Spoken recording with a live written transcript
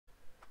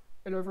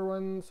Hello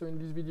everyone, so in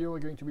this video we're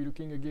going to be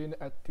looking again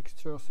at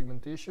texture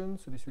segmentation.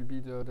 So this will be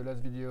the last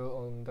video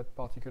on that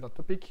particular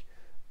topic,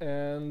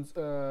 and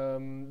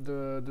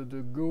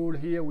the goal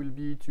here will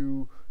be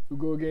to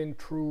go again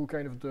through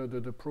kind of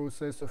the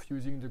process of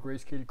using the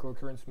grayscale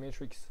cooccurrence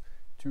matrix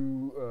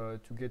to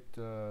get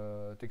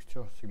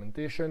texture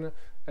segmentation,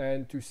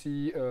 and to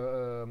see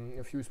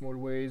a few small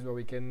ways where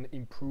we can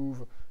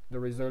improve the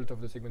result of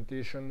the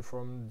segmentation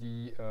from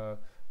the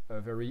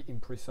very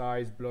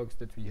imprecise blocks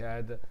that we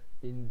had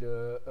in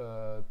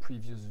the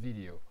previous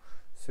video.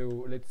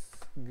 So let's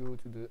go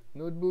to the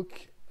notebook,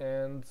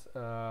 and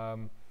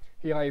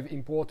here I've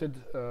imported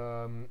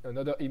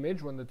another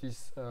image, one that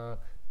is a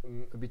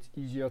bit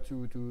easier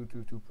to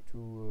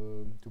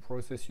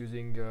process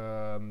using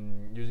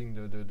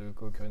the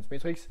cooccurrence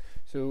matrix.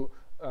 So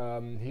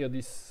here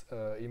this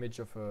image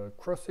of a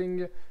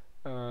crossing.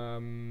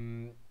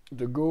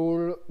 The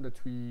goal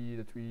that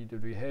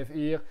we have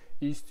here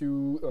is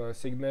to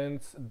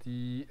segment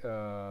the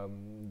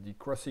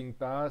crossing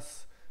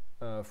path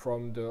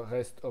from the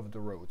rest of the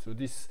road. So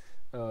this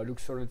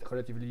looks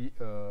relatively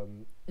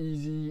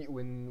easy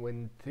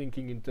when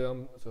thinking in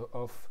terms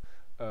of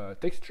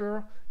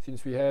texture,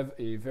 since we have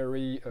a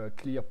very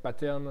clear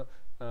pattern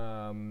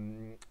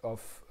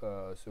of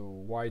so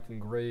white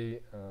and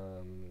gray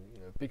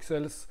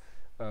pixels.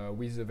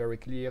 With a very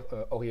clear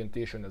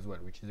orientation as well,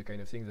 which is the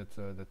kind of thing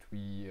that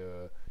we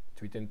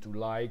tend to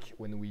like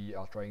when we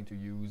are trying to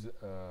use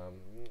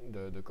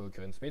the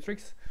cooccurrence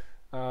matrix.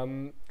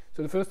 So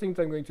the first thing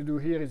that I'm going to do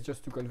here is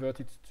just to convert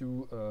it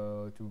to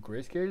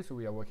grayscale. So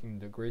we are working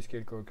the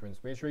grayscale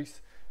cooccurrence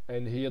matrix,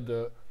 and here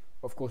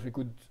of course we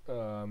could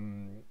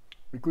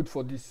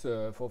for this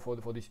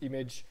for this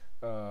image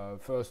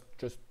first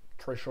just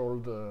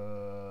threshold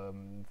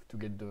to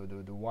get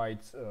the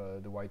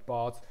white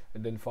parts,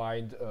 and then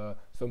find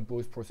some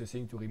post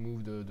processing to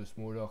remove the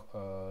smaller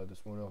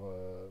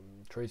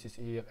traces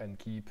here, and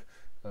keep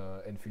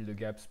and fill the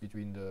gaps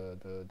between the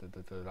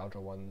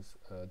larger ones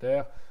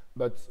there.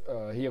 But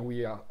here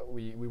we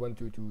want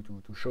to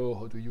show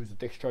how to use the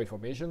texture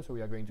information, so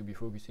we are going to be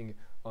focusing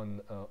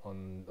on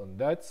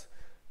that,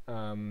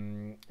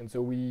 and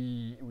so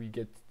we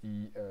get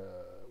the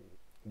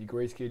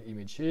grayscale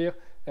image here,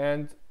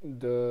 and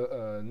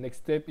the next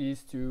step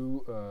is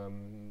to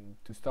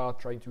start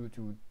trying to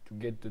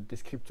get the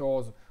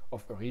descriptors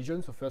of a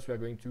region. So first we are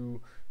going to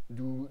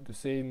do the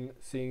same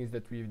things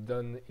that we've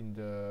done in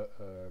the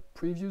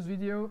previous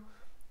video,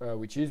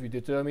 which is we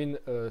determine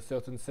a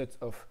certain set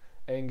of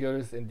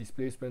angles and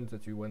displacements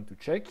that we want to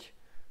check.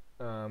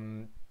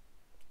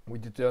 We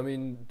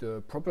determine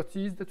the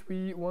properties that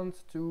we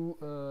want to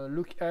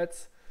look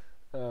at,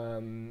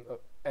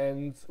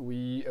 and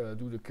we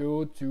do the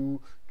code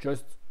to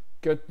just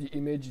cut the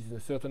image in a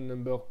certain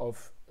number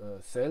of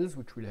cells,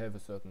 which will have a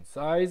certain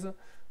size,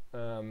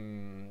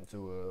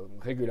 so a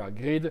regular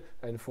grid,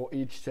 and for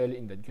each cell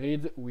in that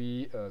grid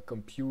we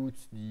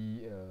compute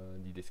the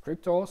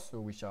descriptors, so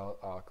which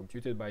are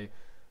computed by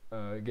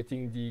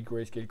getting the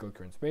grayscale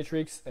cooccurrence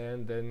matrix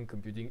and then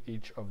computing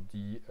each of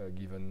the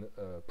given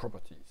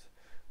properties.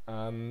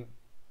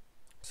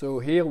 So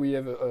here we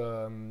have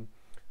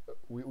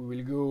we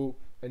will go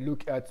and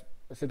look at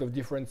a set of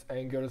different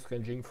angles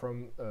ranging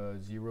from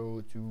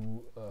 0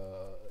 to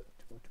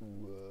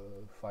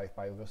 5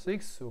 pi over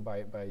 6, so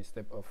by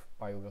step of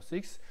pi over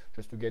 6,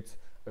 just to get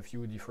a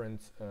few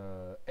different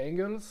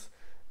angles.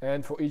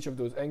 And for each of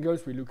those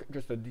angles we look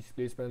just at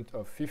displacement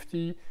of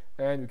 50,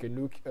 and we can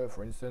look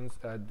for instance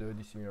at the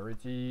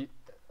dissimilarity,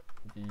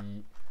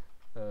 the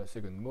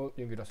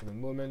angular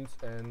second moment,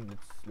 and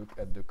let's look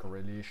at the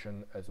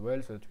correlation as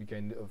well, so that we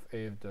kind of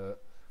have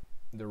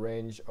the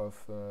range of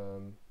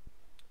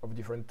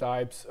different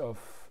types of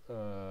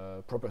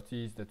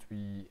properties that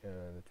we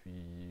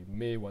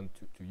may want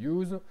to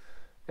use.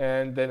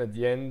 And then at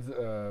the end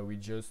we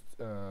just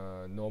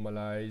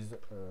normalize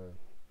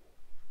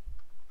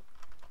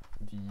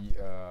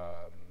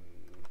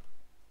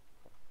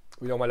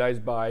we normalize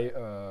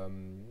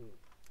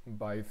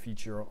by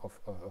feature of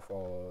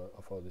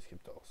our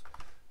descriptors.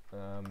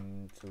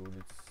 So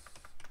let's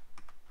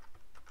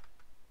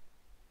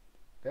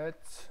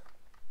that.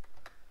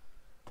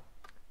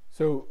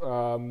 So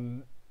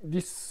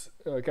this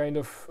kind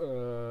of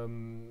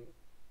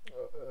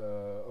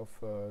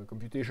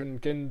computation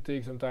can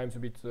take sometimes a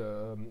bit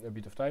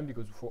of time,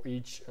 because for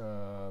each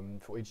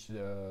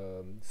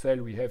cell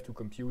we have to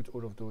compute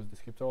all of those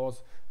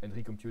descriptors and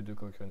recompute the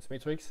cooccurrence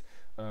matrix.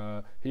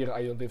 Here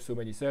I don't have so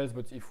many cells,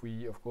 but if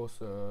we of course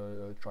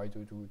try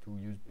to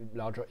use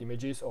larger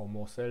images or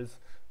more cells,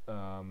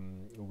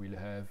 we'll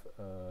have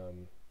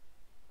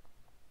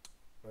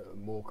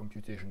more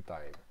computation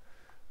time.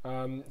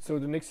 So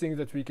the next thing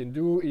that we can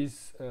do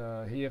is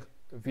here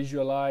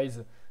visualize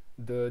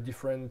the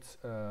different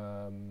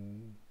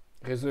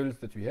results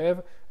that we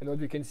have, and what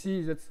we can see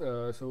is that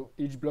so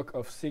each block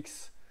of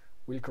 6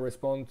 will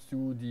correspond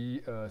to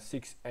the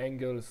 6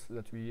 angles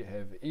that we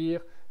have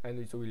here,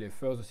 and so we'll have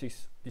first the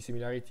 6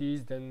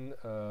 dissimilarities, then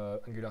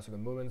angular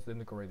second moments, then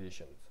the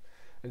correlations.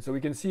 And so we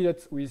can see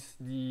that with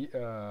the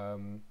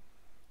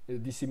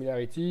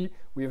dissimilarity.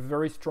 We have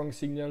very strong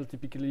signal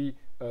typically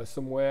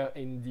somewhere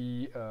in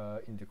the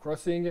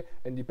crossing,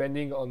 and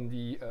depending on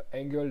the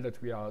angle that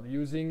we are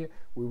using,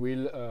 we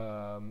will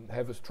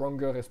have a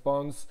stronger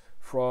response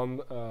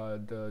from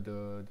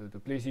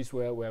the places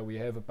where we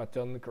have a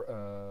pattern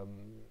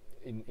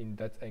in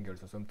that angle.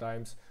 So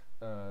sometimes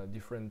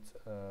different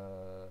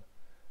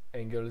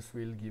angles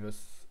will give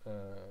us,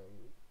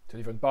 so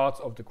different parts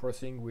of the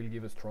crossing will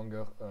give a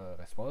stronger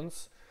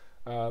response.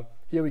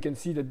 Here we can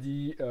see that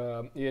the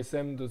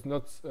ASM does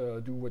not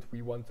do what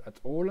we want at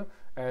all,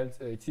 and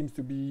it seems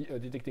to be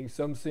detecting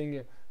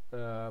something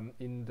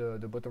in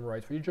the bottom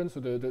right region. So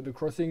the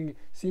crossing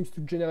seems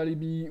to generally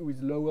be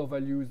with lower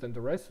values than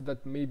the rest, so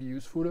that may be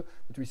useful,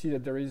 but we see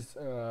that there is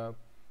a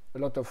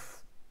lot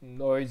of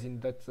noise in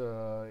that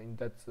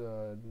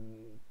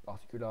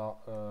particular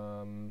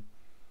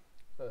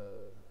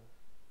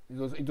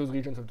in those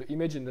regions of the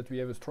image, and that we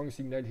have a strong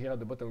signal here at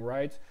the bottom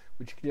right,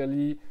 which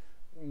clearly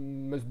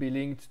must be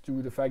linked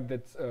to the fact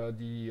that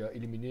the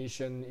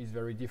illumination is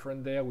very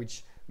different there,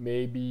 which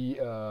may be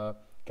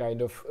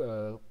kind of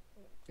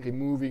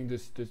removing the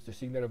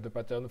signal of the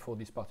pattern for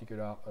this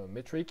particular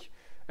metric.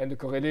 And the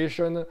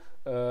correlation,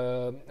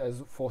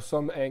 as for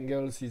some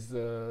angles, is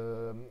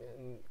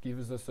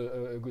gives us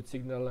a good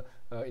signal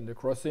in the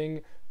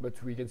crossing,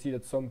 but we can see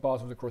that some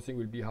parts of the crossing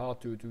will be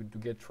hard to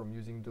get from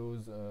using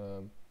those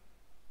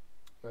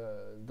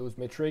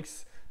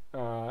metrics.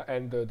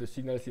 And the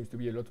signal seems to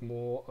be a lot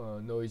more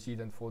noisy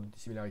than for the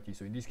dissimilarity.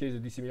 So in this case, the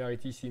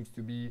dissimilarity seems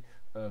to be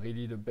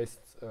really the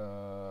best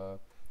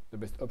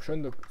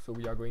option. So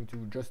we are going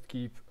to just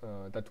keep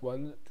that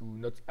one to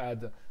not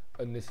add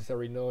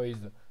unnecessary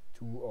noise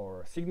to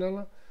our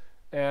signal.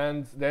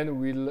 And then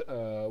we'll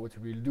what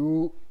we'll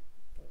do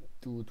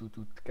to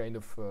kind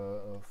of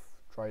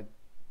try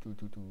to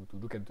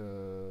look at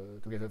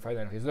to get the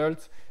final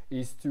result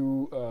is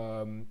to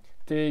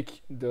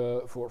take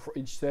for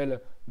each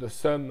cell the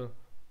sum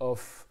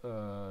of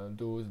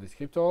those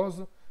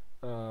descriptors,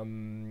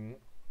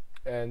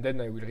 and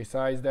then I will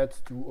resize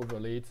that to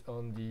overlay it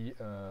on the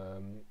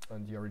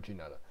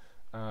original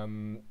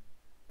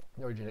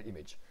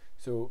image.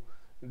 So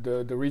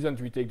the reason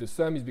we take the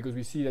sum is because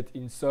we see that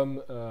in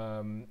some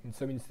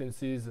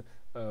instances,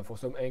 for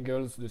some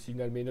angles, the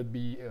signal may not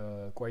be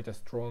quite as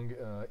strong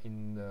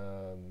in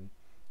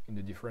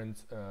the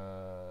different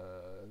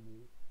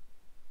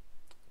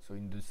so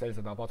in the cells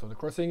that are part of the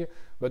crossing,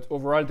 but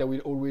overall there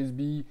will always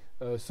be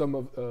some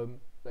of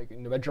like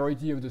in the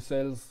majority of the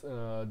cells,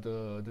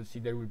 the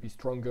signal will be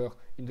stronger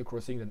in the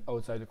crossing than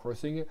outside the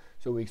crossing.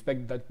 So we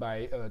expect that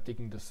by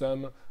taking the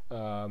sum,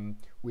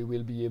 we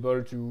will be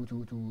able to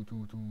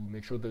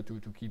make sure that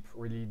to keep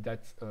really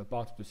that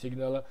part of the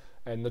signal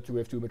and not to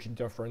have too much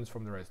interference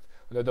from the rest.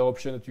 Another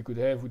option that you could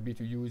have would be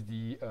to use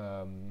the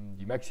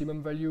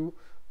maximum value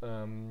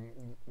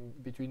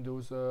between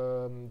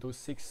those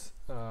six.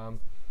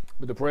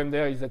 But the problem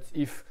there is that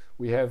if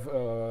we have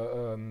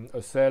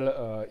a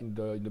cell in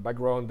the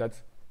background that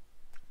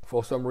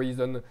for some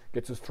reason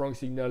gets a strong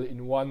signal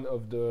in one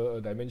of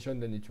the dimension,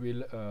 then it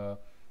will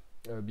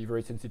be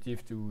very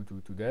sensitive to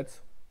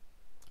that.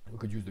 We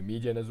could use the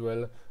median as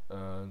well.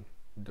 The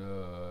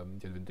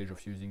advantage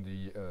of using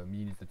the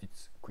mean is that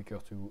it's quicker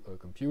to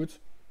compute.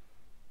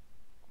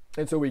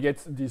 And so we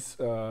get this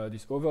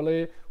this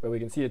overlay where we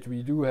can see that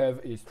we do have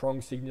a strong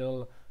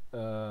signal,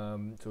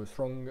 so a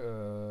strong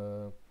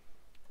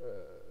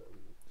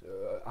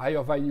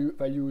higher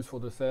values for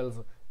the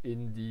cells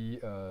in the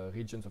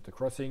regions of the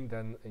crossing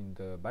than in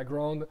the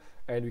background,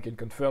 and we can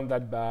confirm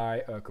that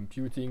by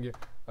computing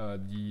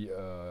the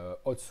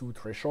Otsu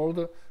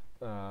threshold,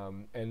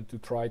 and to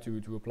try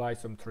to apply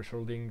some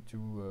thresholding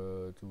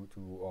to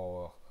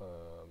our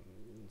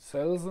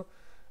cells,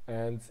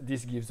 and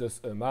this gives us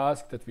a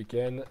mask that we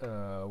can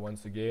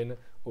once again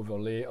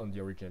overlay on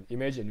the original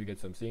image, and we get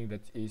something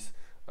that is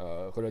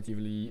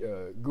relatively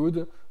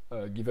good,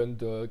 given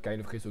the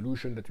kind of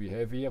resolution that we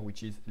have here,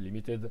 which is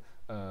limited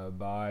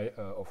by,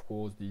 of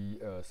course, the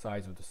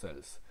size of the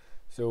cells.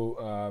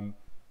 So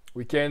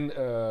we can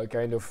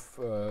kind of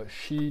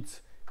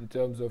sheet in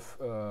terms of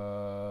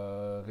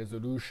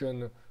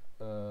resolution.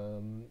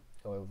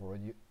 I've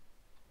already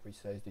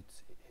resized it,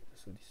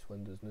 so this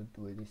one does not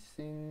do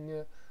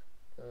anything.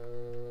 Let's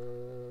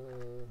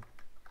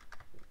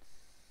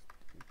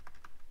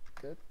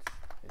do that.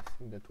 I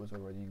think that was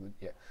already good.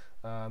 Yeah.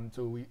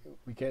 So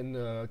we can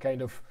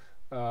kind of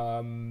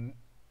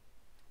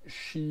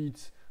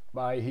sheet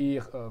by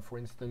here, for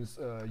instance,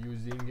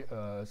 using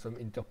some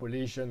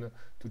interpolation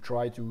to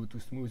try to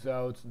smooth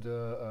out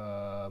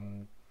the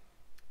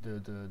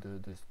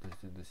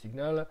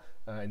signal,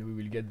 and we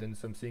will get then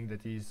something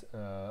that is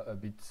a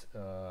bit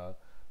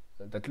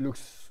that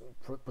looks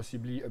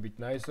possibly a bit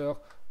nicer,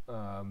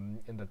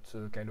 and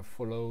that kind of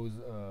follows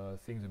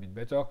things a bit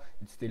better.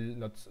 It's still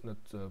not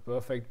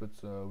perfect, but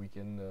we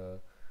can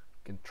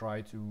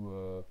try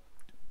to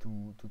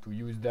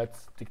use that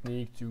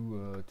technique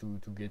to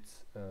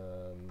get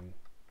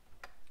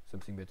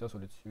something better. So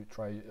let's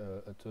try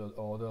a third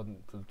order.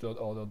 So the third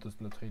order does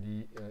not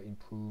really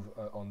improve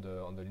on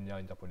the linear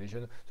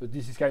interpolation. So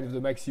this is kind of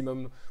the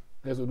maximum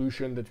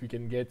resolution that we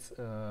can get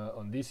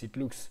on this. It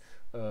looks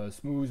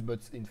smooth,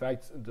 but in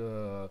fact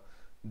the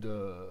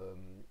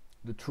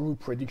true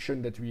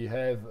prediction that we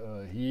have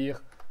here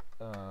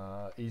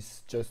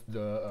is just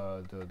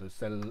the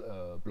cell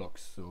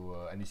blocks.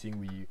 So anything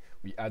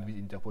we add with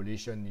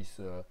interpolation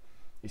is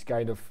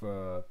kind of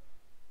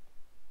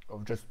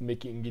just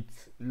making it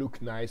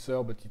look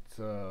nicer, but it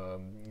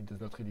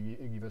does not really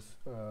give us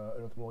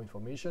a lot more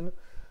information.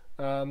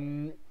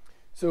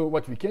 So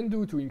what we can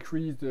do to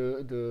increase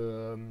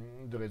the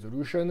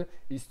resolution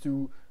is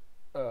to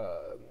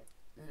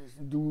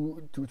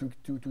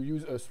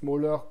use a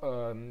smaller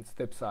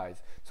step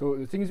size. So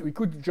the thing is, we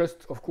could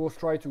just, of course,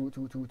 try to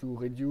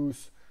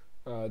reduce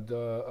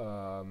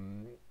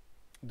the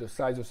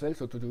size of cells,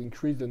 so to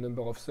increase the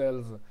number of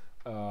cells.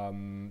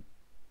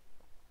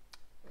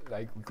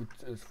 Like we could,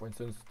 for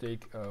instance,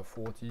 take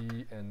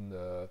 40 and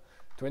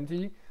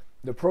 20.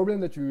 The problem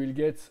that we will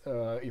get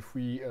if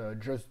we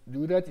just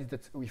do that is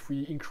that if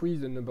we increase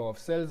the number of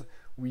cells,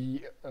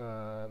 we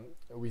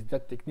with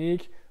that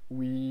technique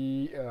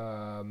we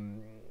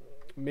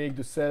make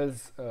the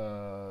cells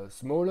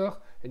smaller,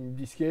 and in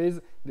this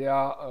case they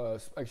are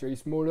actually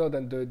smaller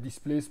than the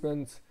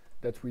displacement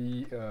that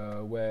we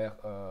they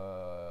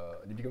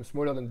become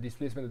smaller than the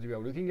displacement that we are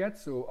looking at.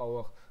 So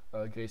our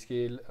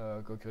grayscale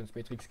cooccurrence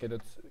matrix can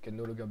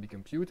no longer be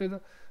computed.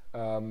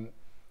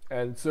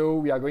 And so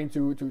we are going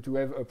to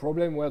have a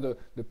problem where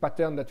the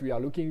pattern that we are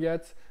looking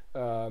at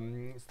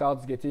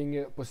starts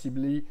getting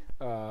possibly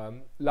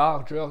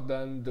larger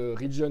than the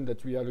region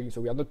that we are looking.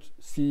 So we are not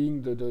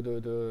seeing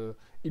the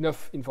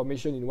enough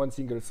information in one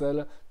single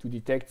cell to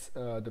detect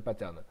the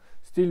pattern.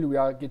 Still, we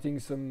are getting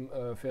some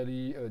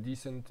fairly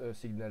decent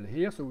signal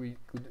here, so we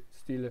could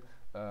still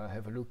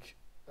have a look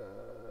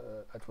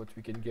at what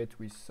we can get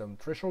with some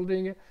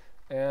thresholding.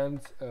 And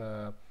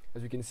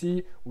as you can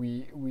see,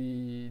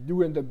 we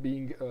do end up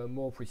being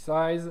more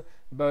precise,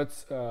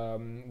 but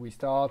we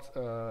start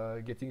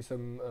getting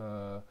some.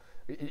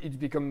 It's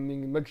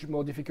becoming much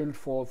more difficult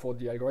for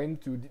the algorithm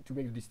to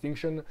make the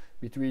distinction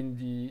between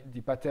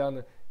the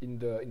pattern in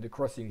the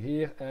crossing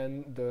here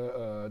and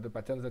the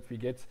patterns that we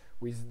get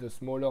with the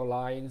smaller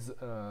lines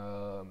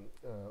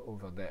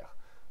over there.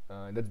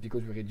 And that's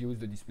because we reduce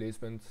the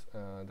displacement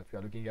that we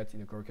are looking at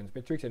in the cooccurrence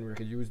matrix, and we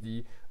reduce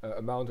the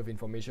amount of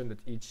information that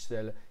each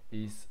cell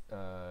is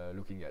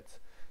looking at.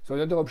 So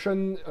another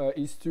option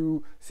is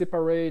to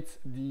separate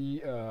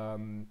the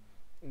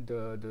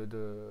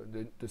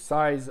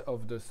size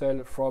of the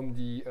cell from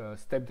the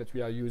step that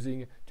we are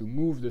using to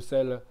move the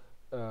cell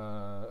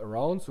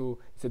around. So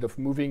instead of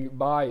moving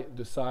by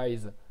the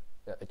size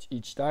at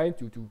each time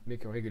to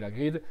make a regular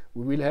grid,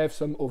 we will have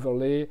some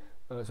overlay.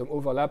 Some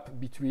overlap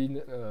between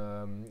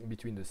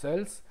the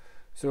cells.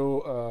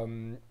 So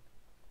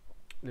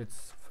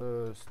let's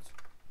first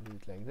do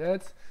it like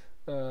that.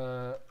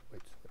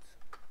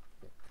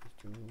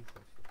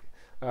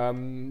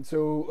 I'm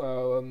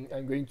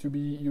going to be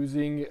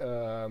using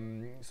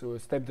so a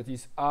step that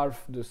is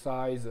half the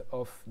size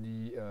of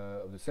the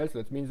cell. So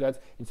that means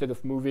that instead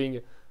of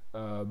moving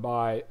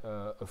by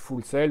a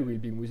full cell, we'll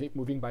be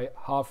moving by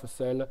half a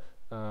cell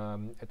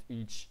at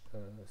each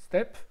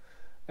step.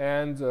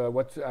 And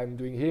what I'm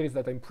doing here is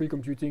that I'm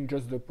pre-computing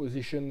just the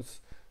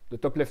positions, the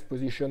top left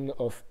position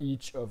of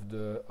each of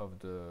the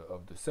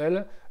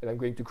cell, and I'm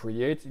going to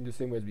create, in the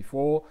same way as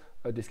before,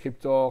 a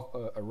descriptor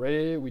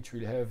array which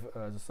will have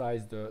as a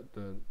size the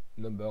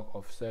number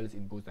of cells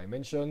in both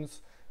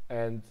dimensions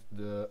and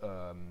the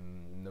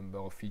number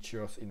of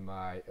features in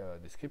my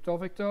descriptor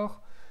vector.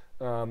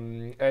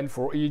 And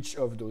for each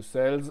of those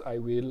cells, I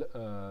will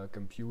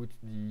compute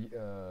the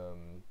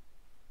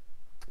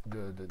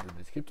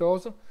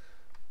descriptors.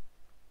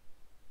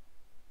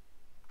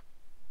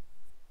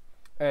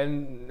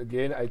 And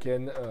again, I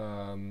can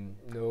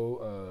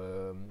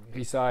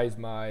resize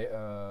my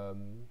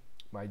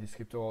my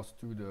descriptors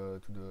to the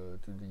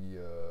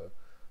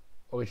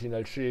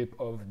original shape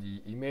of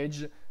the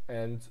image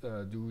and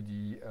do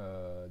the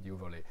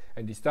overlay.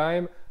 And this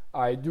time,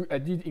 I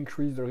did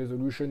increase the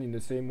resolution in the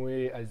same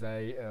way as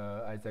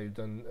I've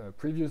done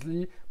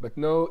previously, but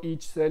now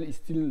each cell is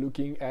still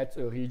looking at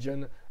a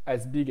region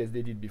as big as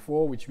they did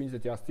before, which means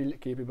that they are still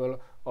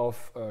capable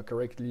of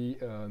correctly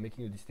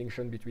making a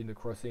distinction between the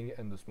crossing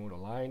and the smaller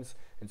lines,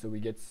 and so we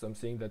get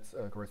something that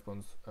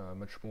corresponds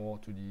much more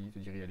to the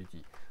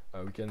reality.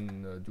 We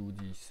can do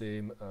the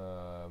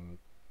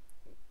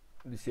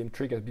same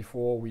trick as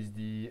before with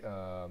the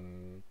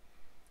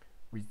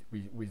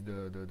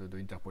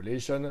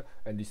interpolation,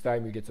 and this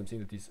time we get something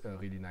that is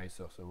really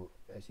nicer. So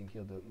I think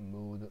here the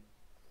mode,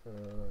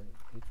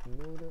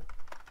 mode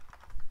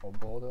or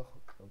border, I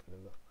don't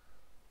remember.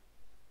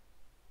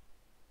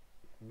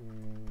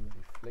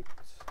 Reflect.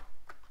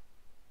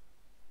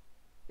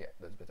 Yeah,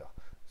 that's better.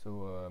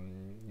 So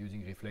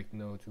using reflect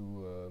now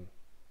to.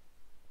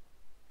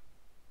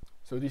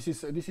 So this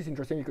is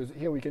interesting because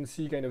here we can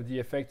see kind of the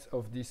effect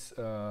of this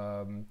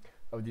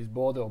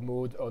border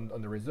mode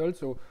on the result.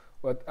 So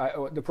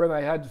the problem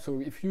I had,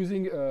 so if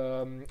using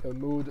a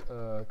mode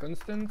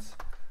constant,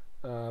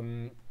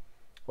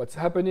 what's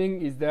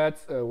happening is that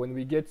when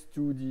we get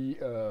to the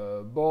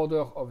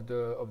border of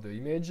the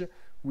image,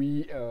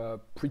 we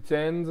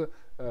pretend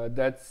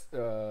that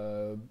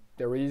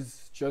there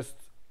is just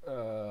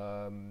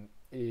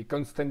a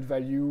constant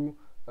value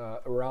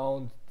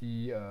around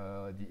the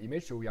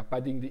image. So we are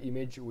padding the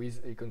image with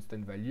a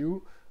constant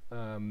value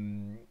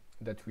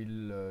that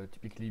will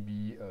typically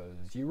be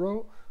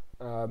 0.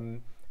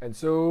 And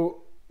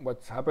so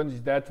what happens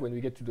is that when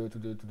we get to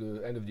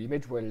the end of the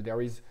image, well,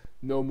 there is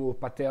no more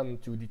pattern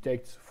to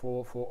detect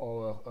for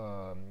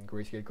our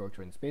grayscale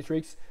cooccurrence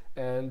matrix,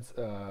 and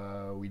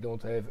we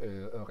don't have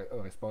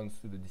a response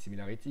to the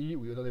dissimilarity.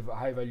 We don't have a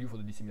high value for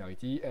the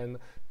dissimilarity, and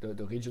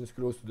the regions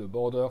close to the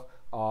border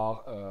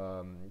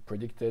are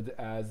predicted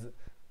as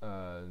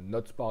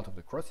not part of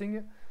the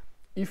crossing.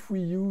 If we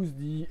use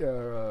the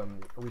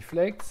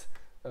reflect,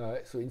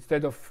 so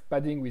instead of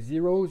padding with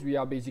zeros, we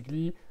are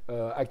basically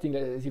acting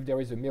as if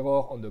there is a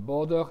mirror on the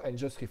border and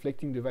just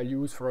reflecting the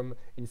values from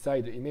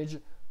inside the image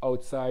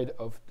outside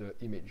of the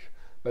image.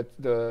 But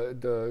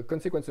the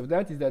consequence of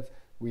that is that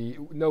we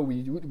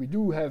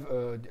do have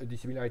a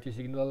dissimilarity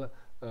signal,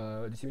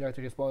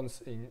 dissimilarity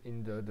response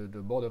in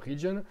the border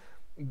region.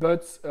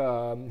 But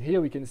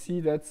here we can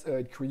see that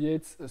it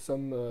creates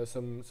some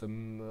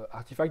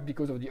artifact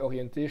because of the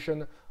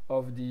orientation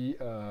of the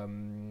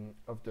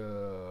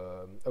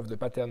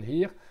pattern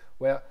here,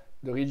 where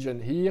the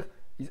region here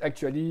is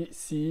actually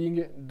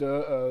seeing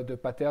the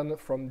pattern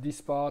from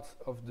this part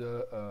of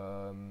the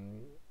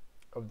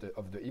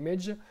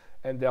image,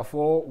 and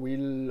therefore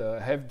will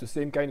have the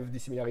same kind of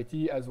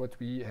dissimilarity as what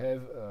we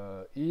have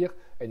here,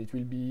 and it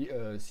will be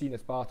seen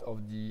as part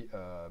of the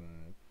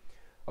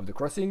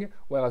crossing,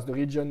 whereas the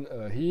region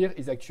here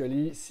is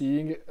actually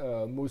seeing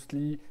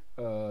mostly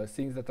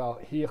things that are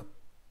here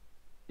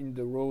in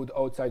the road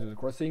outside of the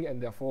crossing, and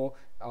therefore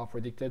are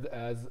predicted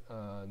as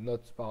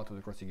not part of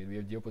the crossing, and we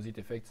have the opposite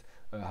effect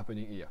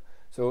happening here.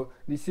 So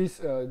this is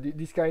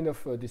this kind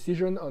of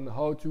decision on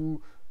how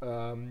to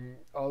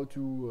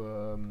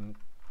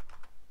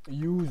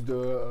use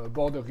the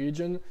border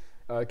region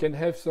can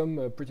have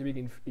some pretty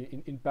big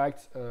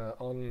impact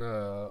on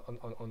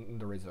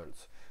the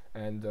results,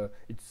 and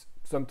it's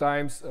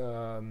sometimes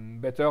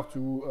better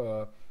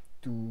to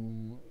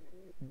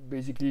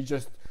basically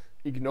just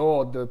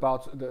ignore the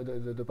part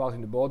in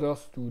the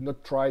borders, to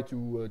not try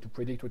to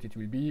predict what it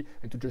will be,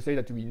 and to just say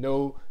that we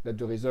know that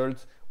the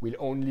result will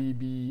only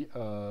be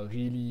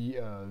really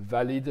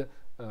valid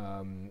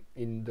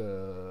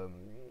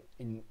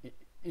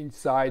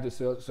inside a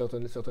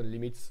certain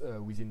limits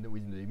within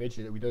the image.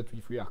 We don't,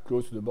 if we are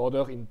close to the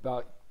border in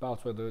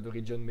parts where the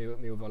region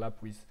may overlap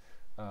with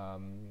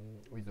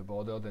the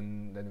border,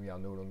 then we are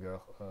no longer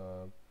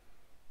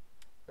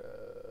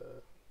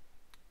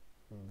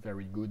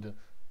very good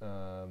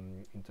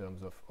in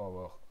terms of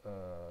our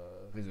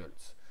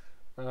results.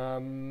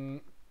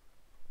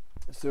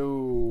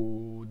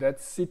 So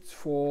that's it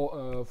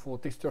for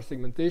texture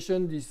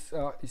segmentation. This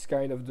is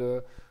kind of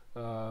the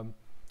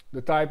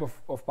type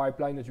of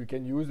pipeline that you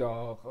can use. There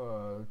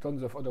are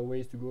tons of other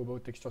ways to go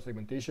about texture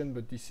segmentation,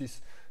 but this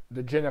is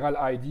the general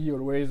idea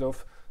always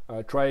of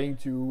trying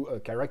to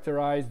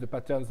characterize the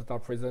patterns that are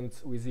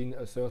present within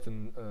a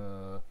certain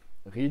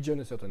region,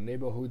 a certain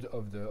neighborhood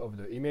of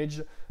the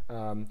image,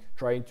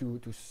 trying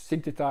to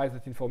synthesize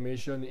that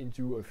information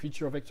into a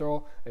feature vector,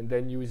 and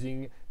then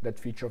using that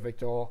feature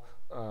vector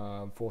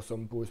for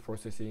some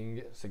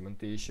post-processing,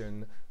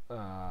 segmentation,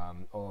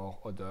 or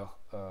other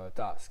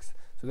tasks.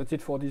 So that's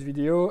it for this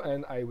video,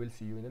 and I will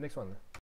see you in the next one.